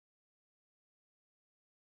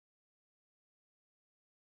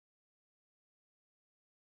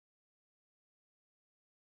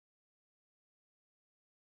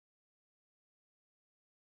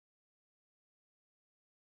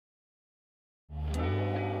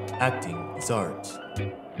Acting is art.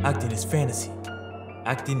 Acting is fantasy.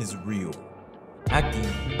 Acting is real. Acting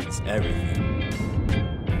is everything.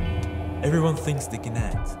 Everyone thinks they can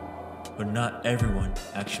act, but not everyone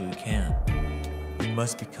actually can. You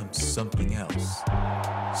must become something else.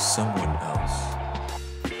 Someone else.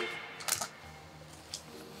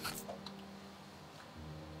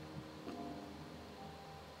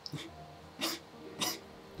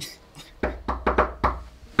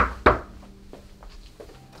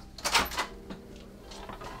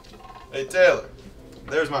 Hey Taylor,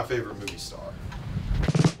 there's my favorite movie star.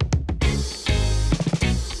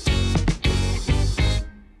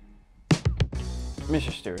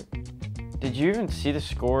 Mr. Stewart, did you even see the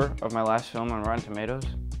score of my last film on Rotten Tomatoes?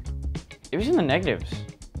 It was in the negatives.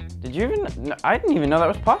 Did you even? I didn't even know that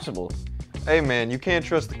was possible. Hey man, you can't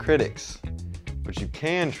trust the critics, but you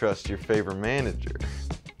can trust your favorite manager.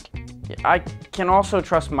 I can also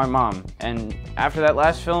trust my mom, and after that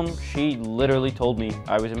last film, she literally told me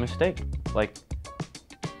I was a mistake. Like,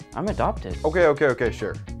 I'm adopted. Okay,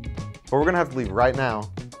 sure. But we're gonna have to leave right now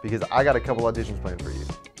because I got a couple auditions planned for you.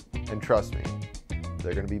 And trust me,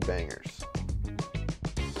 they're gonna be bangers.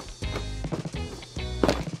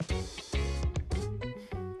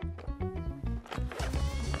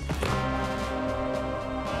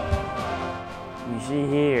 You see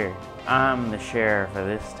here, I'm the sheriff of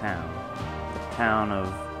this town. The town of...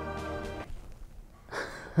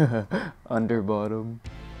 Underbottom.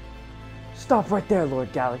 Stop right there,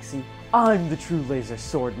 Lord Galaxy. I'm the true laser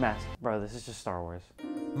sword master. Bro, this is just Star Wars.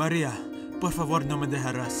 María, por favor no me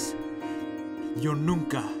dejarás. Yo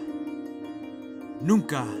nunca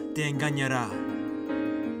te engañará.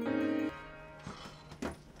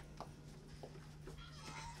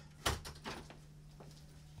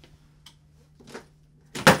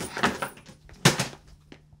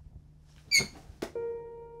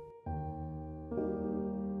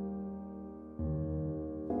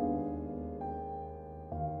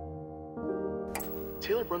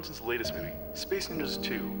 Taylor Brunson's latest movie, Space Ninjas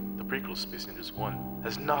 2, the prequel to Space Ninjas 1,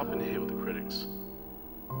 has not been a hit with the critics.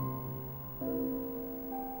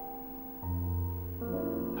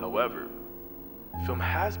 However, the film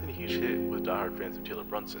has been a huge hit with diehard fans of Taylor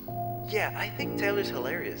Brunson. Yeah, I think Taylor's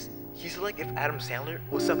hilarious. He's like if Adam Sandler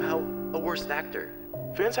was somehow a worse actor.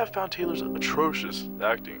 Fans have found Taylor's atrocious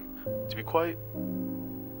acting to be quite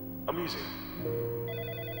amusing.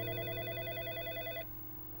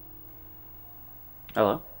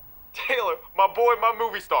 Hello? Taylor, my boy, my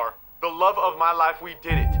movie star. The love of my life, we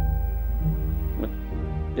did it.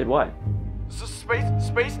 Did what? So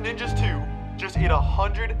Space Ninjas 2 just hit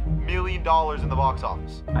 $100 million in the box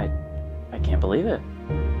office. I can't believe it.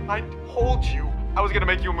 I told you I was gonna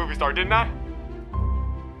make you a movie star, didn't I?